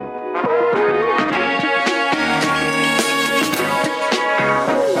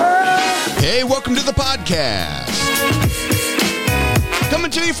to the podcast. Coming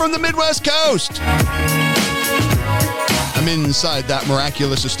to you from the Midwest Coast. I'm inside that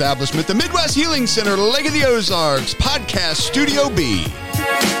miraculous establishment, the Midwest Healing Center, Lake of the Ozarks, Podcast Studio B.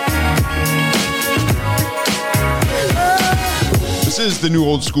 This is the New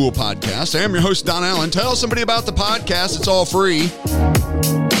Old School Podcast. I am your host, Don Allen. Tell somebody about the podcast. It's all free.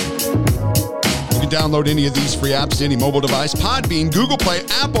 You can download any of these free apps to any mobile device. Podbean, Google Play,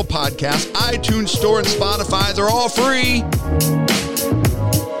 Apple Podcasts, iTunes Store, and Spotify. They're all free.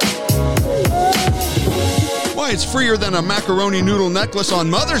 Why, it's freer than a macaroni noodle necklace on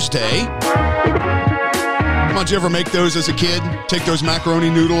Mother's Day. Come on, did you ever make those as a kid? Take those macaroni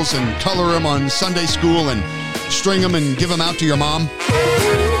noodles and color them on Sunday school and string them and give them out to your mom?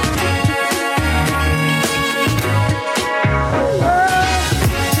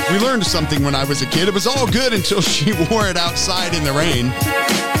 We learned something when I was a kid. It was all good until she wore it outside in the rain.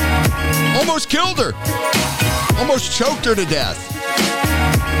 Almost killed her. Almost choked her to death.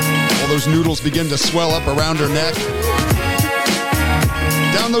 All those noodles begin to swell up around her neck.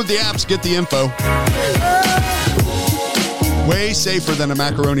 Download the apps, get the info. Way safer than a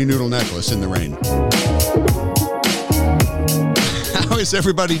macaroni noodle necklace in the rain. How is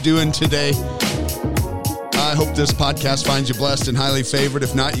everybody doing today? I hope this podcast finds you blessed and highly favored.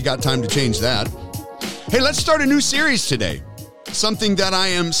 If not, you got time to change that. Hey, let's start a new series today. Something that I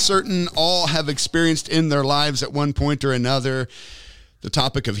am certain all have experienced in their lives at one point or another. The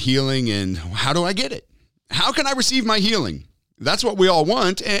topic of healing and how do I get it? How can I receive my healing? That's what we all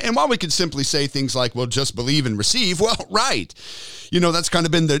want. And while we could simply say things like, well, just believe and receive, well, right. You know, that's kind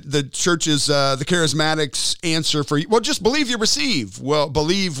of been the church's, the charismatics answer for, well, just believe you receive. Well,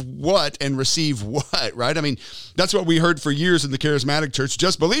 believe what and receive what, right? I mean, that's what we heard for years in the charismatic church.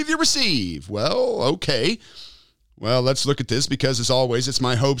 Just believe you receive. Well, okay. Well, let's look at this because, as always, it's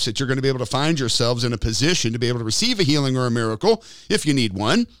my hopes that you're going to be able to find yourselves in a position to be able to receive a healing or a miracle if you need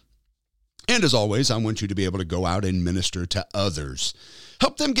one. And as always, I want you to be able to go out and minister to others.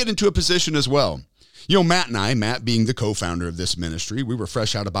 Help them get into a position as well. You know, Matt being the co-founder of this ministry, we were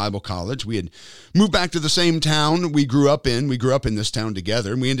fresh out of Bible college. We had moved back to the same town we grew up in. We grew up in this town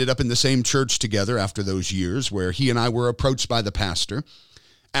together, and we ended up in the same church together after those years where he and I were approached by the pastor,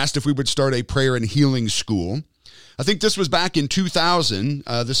 asked if we would start a prayer and healing school. I think this was back in 2000.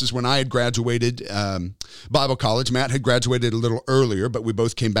 This is when I had graduated Bible college. Matt had graduated a little earlier, but we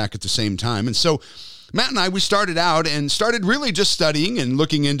both came back at the same time. And so Matt and I, we started out and started really just studying and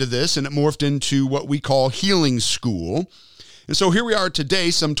looking into this, and it morphed into what we call healing school. And so here we are today,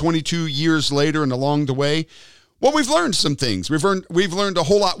 some 22 years later, and along the way, well, we've learned some things. We've learned a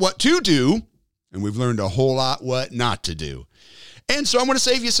whole lot what to do, and we've learned a whole lot what not to do. And so I'm going to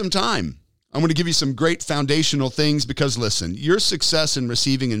save you some time. I'm going to give you some great foundational things because, listen, your success in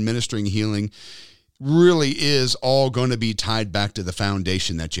receiving and ministering healing really is all going to be tied back to the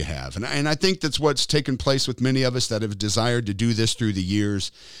foundation that you have. And I think that's what's taken place with many of us that have desired to do this through the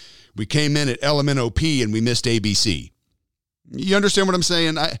years. We came in at element OP and we missed ABC. You understand what I'm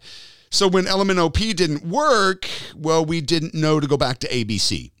saying? So when element OP didn't work, well, we didn't know to go back to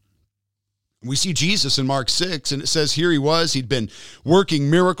ABC. We see Jesus in Mark 6, and it says here he was. He'd been working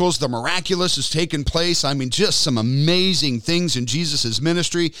miracles. The miraculous has taken place. I mean, just some amazing things in Jesus'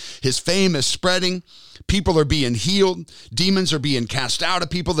 ministry. His fame is spreading. People are being healed. Demons are being cast out of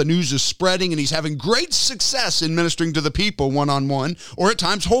people. The news is spreading, and he's having great success in ministering to the people one-on-one, or at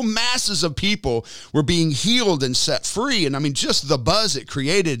times whole masses of people were being healed and set free. And I mean, just the buzz it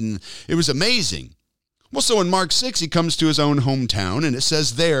created, and it was amazing. Well, so in Mark 6, he comes to his own hometown, and it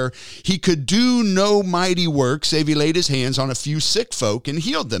says there, he could do no mighty work, save he laid his hands on a few sick folk and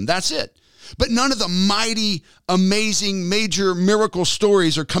healed them. That's it. But none of the mighty, amazing, major miracle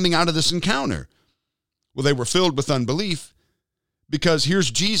stories are coming out of this encounter. Well, they were filled with unbelief because here's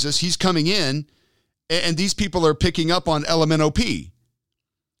Jesus, he's coming in, and these people are picking up on element OP.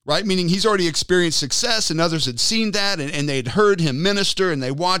 Right? Meaning he's already experienced success and others had seen that and they'd heard him minister and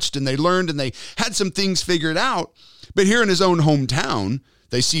they watched and they learned and they had some things figured out. But here in his own hometown,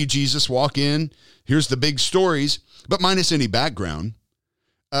 they see Jesus walk in. Here's the big stories, but minus any background.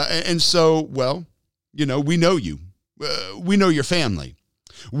 And so, well, you know, we know you. We know your family.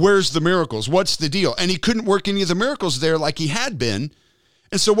 Where's the miracles? What's the deal? And he couldn't work any of the miracles there like he had been.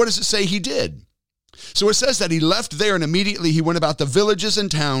 And so what does it say he did? So it says that he left there and immediately he went about the villages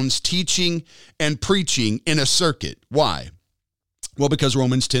and towns teaching and preaching in a circuit. Why? Well, because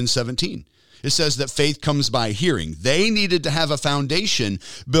Romans 10:17. It says that faith comes by hearing. They needed to have a foundation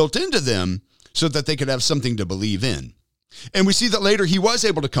built into them so that they could have something to believe in. And we see that later he was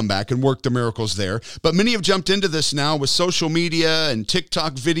able to come back and work the miracles there. But many have jumped into this now with social media and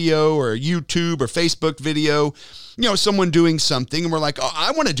TikTok video or YouTube or Facebook video. Someone doing something and we're like, oh,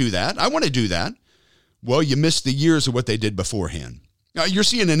 I want to do that. I want to do that. Well, you missed the years of what they did beforehand. Now, you're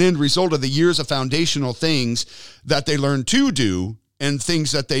seeing an end result of the years of foundational things that they learned to do and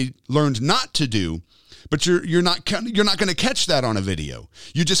things that they learned not to do. But you're not going to catch that on a video.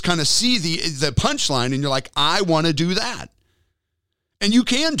 You just kind of see the punchline and you're like, I want to do that. And you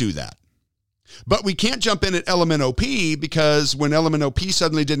can do that. But we can't jump in at element OP because when element OP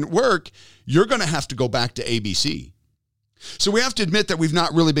suddenly didn't work, you're going to have to go back to ABC. So we have to admit that we've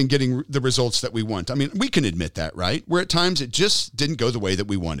not really been getting the results that we want. I mean, we can admit that, right? Where at times it just didn't go the way that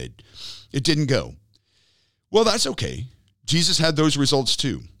we wanted. It didn't go. Well, that's okay. Jesus had those results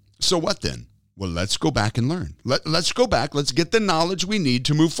too. So what then? Well, let's go back and learn. Let's go back. Let's get the knowledge we need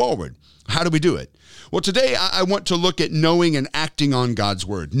to move forward. How do we do it? Well, today I want to look at knowing and acting on God's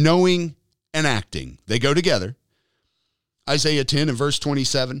word. Knowing and acting. They go together. Isaiah 10 and verse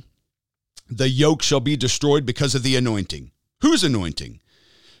 27. The yoke shall be destroyed because of the anointing. Whose anointing?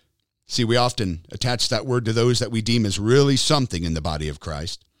 See, we often attach that word to those that we deem as really something in the body of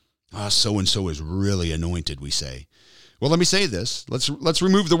Christ. So-and-so is really anointed, we say. Well, let me say this. Let's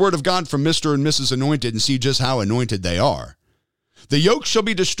remove the word of God from Mr. and Mrs. Anointed and see just how anointed they are. The yoke shall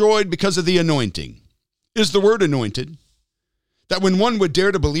be destroyed because of the anointing. Is the word anointed? That when one would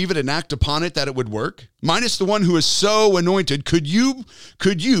dare to believe it and act upon it, that it would work? Minus the one who is so anointed, could you,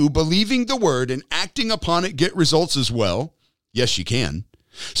 believing the word and acting upon it, get results as well? Yes, you can.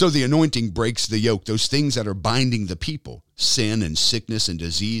 So the anointing breaks the yoke, those things that are binding the people, sin and sickness and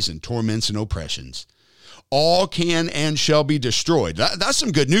disease and torments and oppressions. All can and shall be destroyed. That's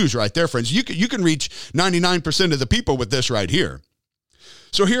some good news right there, friends. You can reach 99% of the people with this right here.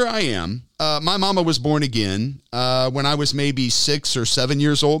 So here I am. My mama was born again when I was maybe 6 or 7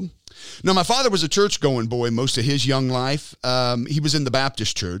 years old. Now, my father was a church-going boy most of his young life. He was in the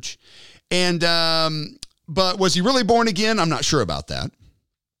Baptist church. But was he really born again? I'm not sure about that.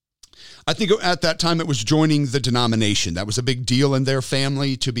 I think at that time it was joining the denomination. That was a big deal in their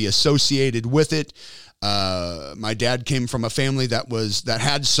family to be associated with it. My dad came from a family that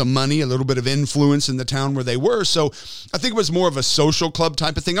had some money, a little bit of influence in the town where they were. So I think it was more of a social club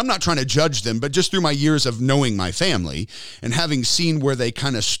type of thing. I'm not trying to judge them, but just through my years of knowing my family and having seen where they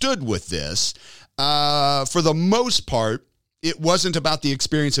kind of stood with this, for the most part, it wasn't about the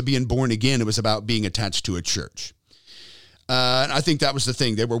experience of being born again. It was about being attached to a church. And I think that was the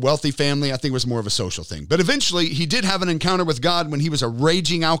thing. They were a wealthy family. I think it was more of a social thing. But eventually, he did have an encounter with God when he was a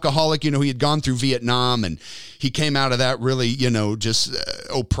raging alcoholic. He had gone through Vietnam, and he came out of that really, just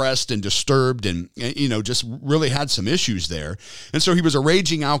oppressed and disturbed and, just really had some issues there. And so he was a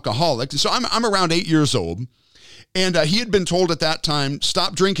raging alcoholic. And so I'm around 8 years old. And he had been told at that time,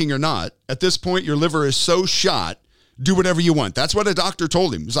 stop drinking or not. At this point, your liver is so shot, do whatever you want. That's what a doctor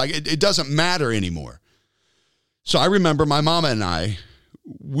told him. It's like, it doesn't matter anymore. So I remember my mama and I,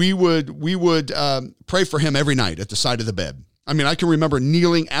 we would pray for him every night at the side of the bed. I mean, I can remember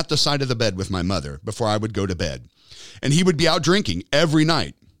kneeling at the side of the bed with my mother before I would go to bed. And he would be out drinking every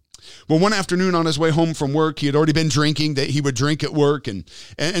night. Well, one afternoon on his way home from work, he had already been drinking, that he would drink at work. And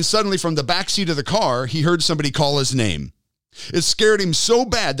suddenly from the back seat of the car, he heard somebody call his name. It scared him so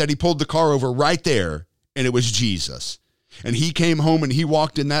bad that he pulled the car over right there, and it was Jesus. And he came home and he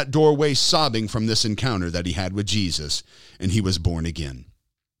walked in that doorway sobbing from this encounter that he had with Jesus, and he was born again.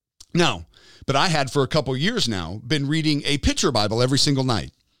 Now, but I had for a couple years now been reading a picture Bible every single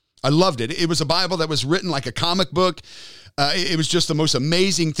night. I loved it. It was a Bible that was written like a comic book. It was just the most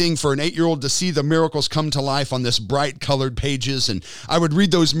amazing thing for an 8-year-old to see the miracles come to life on this bright colored pages. And I would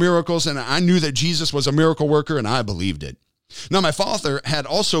read those miracles, and I knew that Jesus was a miracle worker, and I believed it. Now, my father had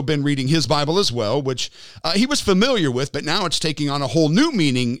also been reading his Bible as well, which he was familiar with, but now it's taking on a whole new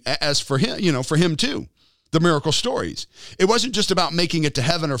meaning as for him, for him too. The miracle stories. It wasn't just about making it to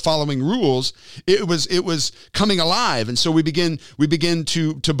heaven or following rules. It was coming alive. And so we begin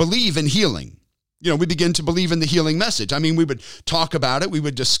to believe in healing. We begin to believe in the healing message. I mean, we would talk about it. We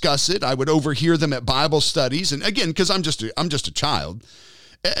would discuss it. I would overhear them at Bible studies. And again, because I'm just a child.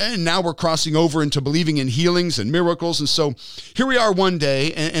 And now we're crossing over into believing in healings and miracles. And so here we are one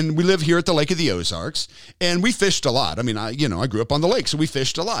day, and we live here at the Lake of the Ozarks, and we fished a lot. I mean, I grew up on the lake, so we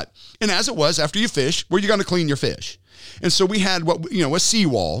fished a lot. And as it was, after you fish, where are you going to clean your fish? And so we had a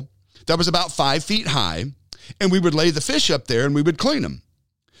seawall that was about 5 feet high, and we would lay the fish up there and we would clean them.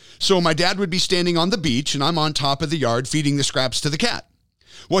 So my dad would be standing on the beach, and I'm on top of the yard feeding the scraps to the cat.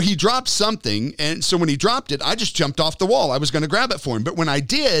 Well, he dropped something, and so when he dropped it, I just jumped off the wall. I was going to grab it for him, but when I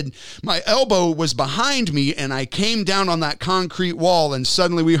did, my elbow was behind me, and I came down on that concrete wall, and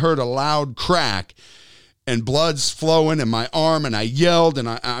suddenly we heard a loud crack, and blood's flowing in my arm, and I yelled, and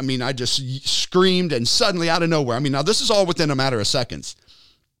I just screamed, and suddenly out of nowhere, now this is all within a matter of seconds.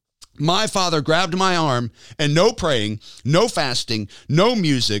 My father grabbed my arm, and no praying, no fasting, no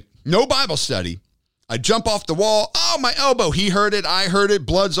music, no Bible study. I jump off the wall. Oh, my elbow. He heard it. I heard it.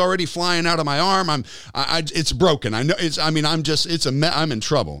 Blood's already flying out of my arm. It's broken. I know I'm in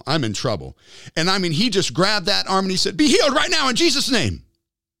trouble. I'm in trouble. And he just grabbed that arm and he said, "Be healed right now in Jesus' name."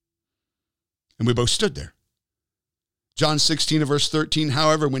 And we both stood there. John 16 verse 13,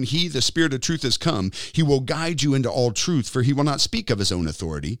 however, when he, the Spirit of truth, has come, he will guide you into all truth, for he will not speak of his own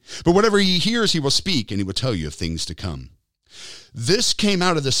authority, but whatever he hears, he will speak, and he will tell you of things to come. This came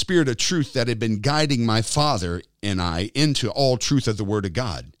out of the Spirit of truth that had been guiding my father and I into all truth of the Word of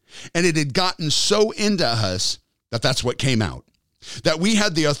God. And it had gotten so into us that that's what came out. That we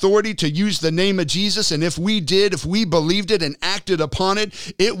had the authority to use the name of Jesus, and if we believed it and acted upon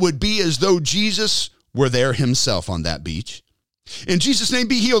it, it would be as though Jesus were there himself on that beach. In Jesus' name,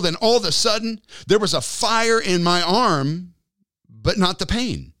 be healed. And all of a sudden, there was a fire in my arm, but not the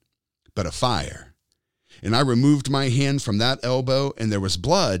pain, but a fire. And I removed my hand from that elbow, and there was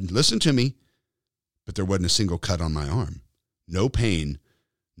blood, listen to me, but there wasn't a single cut on my arm. No pain,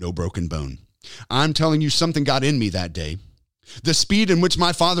 no broken bone. I'm telling you, something got in me that day. The speed in which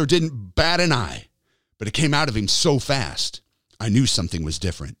my father didn't bat an eye, but it came out of him so fast. I knew something was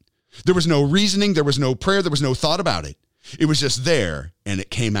different. There was no reasoning, there was no prayer, there was no thought about it. It was just there, and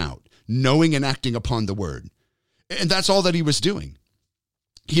it came out, knowing and acting upon the word. And that's all that he was doing.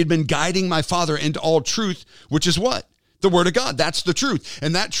 He had been guiding my father into all truth, which is what? The Word of God. That's the truth.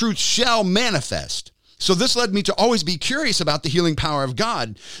 And that truth shall manifest. So this led me to always be curious about the healing power of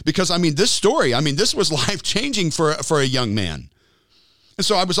God because, this was life-changing for a young man. And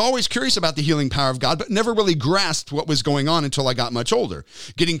so I was always curious about the healing power of God, but never really grasped what was going on until I got much older,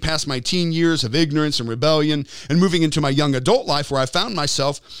 getting past my teen years of ignorance and rebellion and moving into my young adult life where I found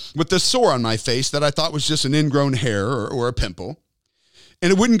myself with this sore on my face that I thought was just an ingrown hair or a pimple.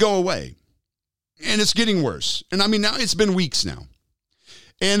 And it wouldn't go away. And it's getting worse. And now it's been weeks now.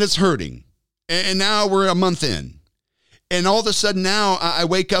 And it's hurting. And now we're a month in. And all of a sudden now I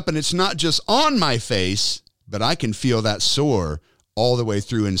wake up and it's not just on my face, but I can feel that sore all the way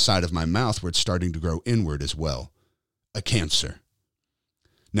through inside of my mouth where it's starting to grow inward as well. A cancer.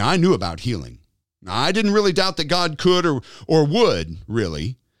 Now I knew about healing. Now, I didn't really doubt that God could or would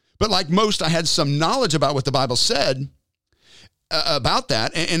really. But like most, I had some knowledge about what the Bible said about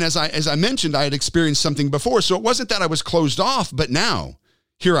that. And as I mentioned, I had experienced something before. So it wasn't that I was closed off, but now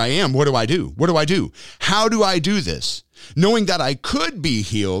here I am. What do I do? What do I do? How do I do this? Knowing that I could be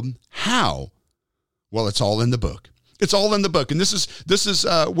healed. How? Well, it's all in the book. It's all in the book. And this is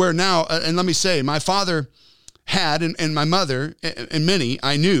where now, and let me say, my father had, and my mother, and many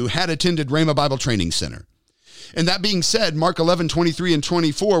I knew, had attended Rhema Bible Training Center. And that being said, Mark 11, 23 and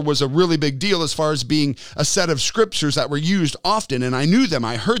 24 was a really big deal as far as being a set of scriptures that were used often. And I knew them.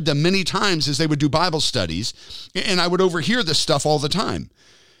 I heard them many times as they would do Bible studies. And I would overhear this stuff all the time.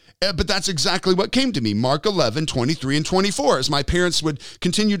 But that's exactly what came to me. Mark 11, 23 and 24, as my parents would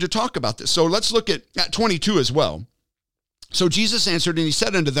continue to talk about this. So let's look at 22 as well. So Jesus answered and he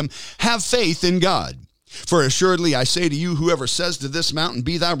said unto them, have faith in God. For assuredly I say to you, whoever says to this mountain,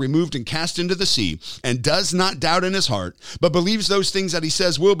 be thou removed and cast into the sea, and does not doubt in his heart, but believes those things that he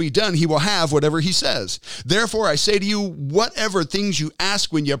says will be done, he will have whatever he says. Therefore I say to you, whatever things you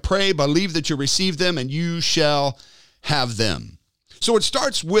ask when you pray, believe that you receive them, and you shall have them. So it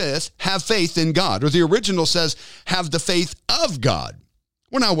starts with have faith in God, or the original says have the faith of God.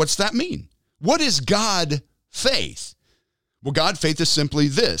 Well, now what's that mean? What is God faith? Well, God faith is simply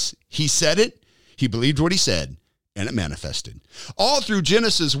this. He said it. He believed what he said, and it manifested. All through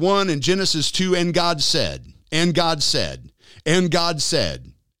Genesis 1 and Genesis 2, and God said, and God said, and God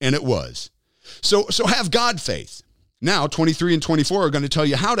said, and it was. So have God faith. Now, 23 and 24 are going to tell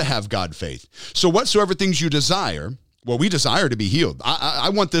you how to have God faith. So whatsoever things you desire, well, we desire to be healed. I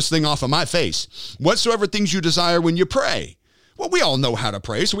want this thing off of my face. Whatsoever things you desire when you pray. Well, we all know how to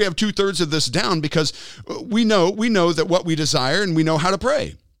pray, so we have 2/3 of this down because we know that what we desire and we know how to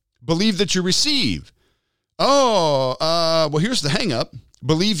pray. Believe that you receive. Well, here's the hang up.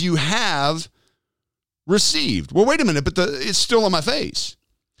 Believe you have received. Well, wait a minute, but it's still on my face.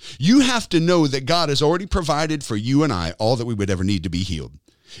 You have to know that God has already provided for you and I all that we would ever need to be healed.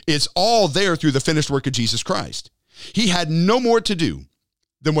 It's all there through the finished work of Jesus Christ. He had no more to do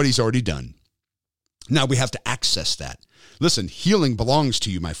than what he's already done. Now we have to access that. Listen, healing belongs to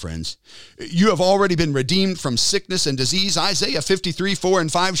you, my friends. You have already been redeemed from sickness and disease. Isaiah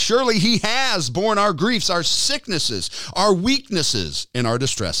 53:4-5. Surely he has borne our griefs, our sicknesses, our weaknesses, and our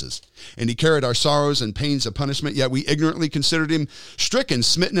distresses. And he carried our sorrows and pains of punishment, yet we ignorantly considered him stricken,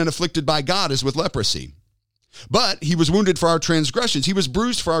 smitten, and afflicted by God as with leprosy. But he was wounded for our transgressions. He was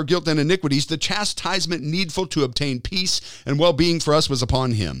bruised for our guilt and iniquities. The chastisement needful to obtain peace and well-being for us was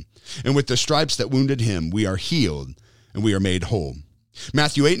upon him. And with the stripes that wounded him, we are healed and we are made whole.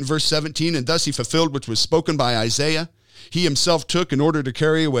 Matthew 8:17, and thus he fulfilled which was spoken by Isaiah. He himself took in order to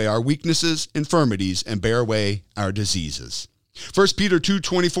carry away our weaknesses, infirmities, and bear away our diseases. 1 Peter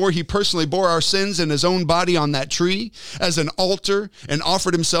 2:24, he personally bore our sins in his own body on that tree as an altar and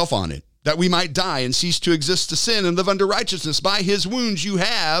offered himself on it, that we might die and cease to exist to sin and live under righteousness. By his wounds you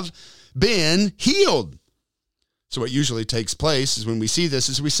have been healed. So what usually takes place is when we see this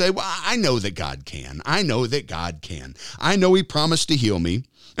is we say, well, I know that God can. I know that God can. I know he promised to heal me.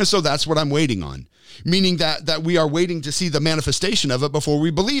 And so that's what I'm waiting on. Meaning that we are waiting to see the manifestation of it before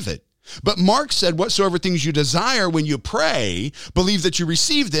we believe it. But Mark said, whatsoever things you desire when you pray, believe that you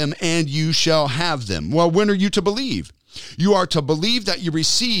receive them and you shall have them. Well, when are you to believe? You are to believe that you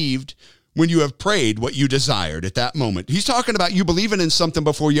received when you have prayed what you desired at that moment. He's talking about you believing in something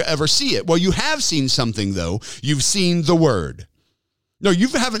before you ever see it. Well, you have seen something, though. You've seen the word. No, you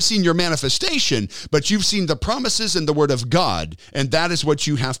haven't seen your manifestation, but you've seen the promises and the word of God, and that is what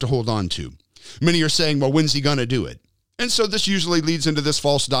you have to hold on to. Many are saying, well, when's he going to do it? And so this usually leads into this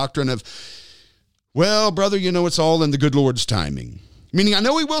false doctrine of, well, brother, it's all in the good Lord's timing. Meaning, I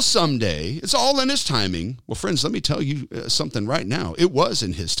know he will someday. It's all in his timing. Well, friends, let me tell you something right now. It was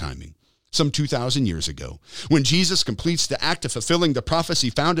in his timing. Some 2,000 years ago, when Jesus completes the act of fulfilling the prophecy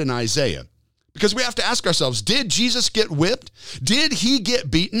found in Isaiah. Because we have to ask ourselves, did Jesus get whipped? Did he get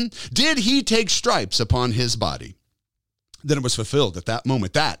beaten? Did he take stripes upon his body? Then it was fulfilled at that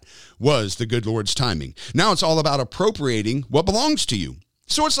moment. That was the good Lord's timing. Now it's all about appropriating what belongs to you.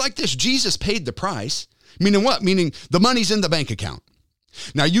 So it's like this. Jesus paid the price. Meaning what? Meaning the money's in the bank account.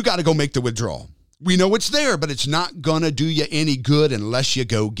 Now you got to go make the withdrawal. We know it's there, but it's not going to do you any good unless you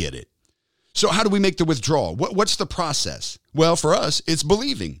go get it. So how do we make the withdrawal? What's the process? Well, for us, it's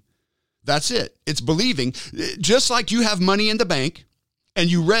believing. That's it. It's believing. Just like you have money in the bank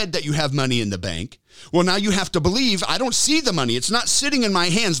and you read that you have money in the bank. Well, now you have to believe. I don't see the money. It's not sitting in my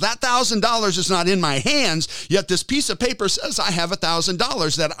hands. That $1,000 is not in my hands. Yet this piece of paper says I have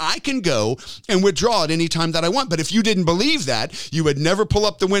 $1,000 that I can go and withdraw at any time that I want. But if you didn't believe that, you would never pull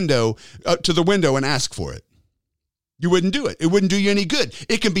up to the window and ask for it. You wouldn't do it. It wouldn't do you any good.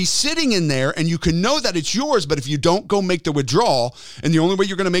 It can be sitting in there and you can know that it's yours, but if you don't go make the withdrawal, and the only way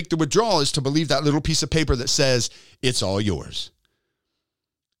you're going to make the withdrawal is to believe that little piece of paper that says it's all yours.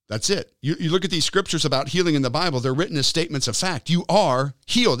 That's it. You look at these scriptures about healing in the Bible, they're written as statements of fact. You are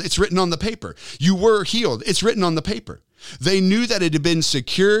healed. It's written on the paper. You were healed. It's written on the paper. They knew that it had been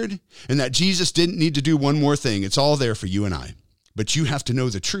secured and that Jesus didn't need to do one more thing. It's all there for you and I. But you have to know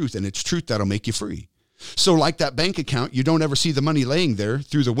the truth, and it's truth that'll make you free. So like that bank account, you don't ever see the money laying there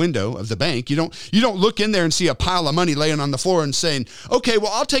through the window of the bank. You don't look in there and see a pile of money laying on the floor and saying, okay,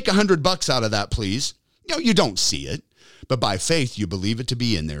 well, I'll take $100 out of that, please. You don't see it. But by faith, you believe it to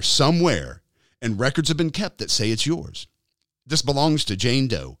be in there somewhere, and records have been kept that say it's yours. This belongs to Jane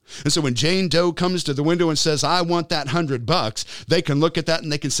Doe. And so when Jane Doe comes to the window and says, I want that $100, they can look at that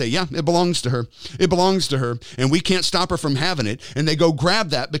and they can say, yeah, it belongs to her. It belongs to her. And we can't stop her from having it. And they go grab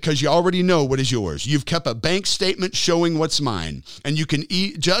that because you already know what is yours. You've kept a bank statement showing what's mine. And you can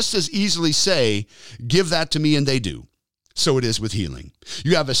just as easily say, give that to me, and they do. So it is with healing.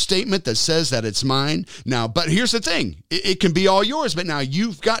 You have a statement that says that it's mine. Now, but here's the thing. It can be all yours, but now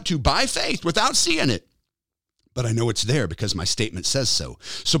you've got to, by faith, without seeing it. But I know it's there because my statement says so.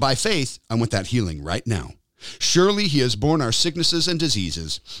 So by faith, I want that healing right now. Surely he has borne our sicknesses and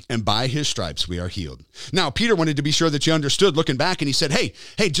diseases, and by his stripes we are healed. Now, Peter wanted to be sure that you understood, looking back, and he said, hey,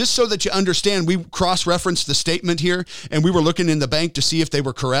 just so that you understand, we cross-referenced the statement here, and we were looking in the bank to see if they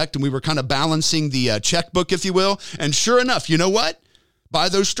were correct, and we were kind of balancing the checkbook, if you will. And sure enough, you know what? By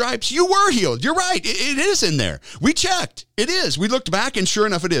those stripes, you were healed. You're right. It is in there. We checked. It is. We looked back, and sure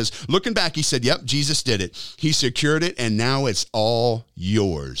enough, it is. Looking back, he said, yep, Jesus did it. He secured it, and now it's all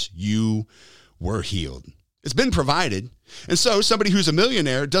yours. You were healed. It's been provided. And so somebody who's a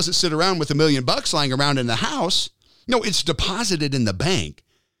millionaire doesn't sit around with $1 million lying around in the house. No, it's deposited in the bank,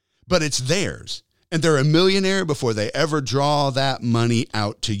 but it's theirs. And they're a millionaire before they ever draw that money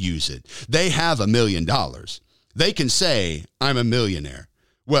out to use it. They have $1 million. They can say, I'm a millionaire.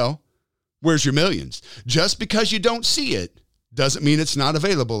 Well, where's your millions? Just because you don't see it doesn't mean it's not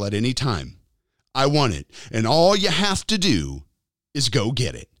available at any time. I want it. And all you have to do is go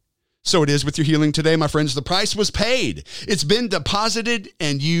get it. So it is with your healing today, my friends. The price was paid. It's been deposited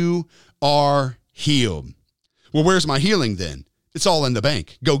and you are healed. Well, where's my healing then? It's all in the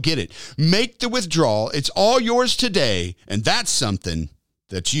bank. Go get it. Make the withdrawal. It's all yours today. And that's something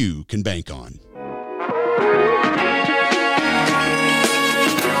that you can bank on.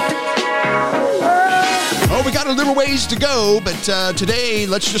 Oh, we got a little ways to go, but today,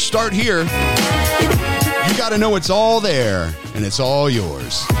 let's just start here. You got to know it's all there, and it's all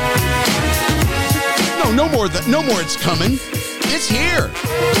yours. No more it's coming. It's here.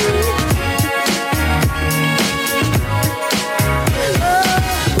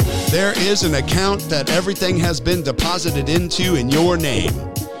 There is an account that everything has been deposited into in your name.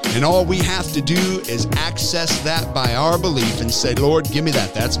 And all we have to do is access that by our belief and say, Lord, give me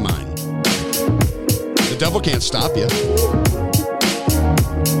that. That's mine. The devil can't stop you.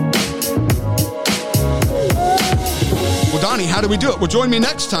 Well, Donnie, how do we do it? Well, join me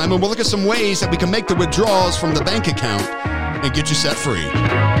next time and we'll look at some ways that we can make the withdrawals from the bank account and get you set free.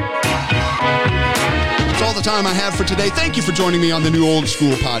 That's all the time I have for today. Thank you for joining me on the New Old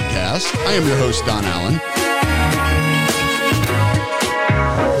School podcast. I am your host, Don Allen.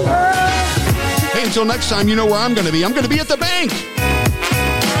 Hey, until next time, you know where I'm going to be. I'm going to be at the bank.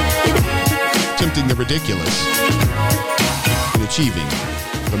 Attempting the ridiculous and achieving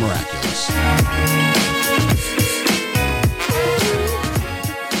the miraculous.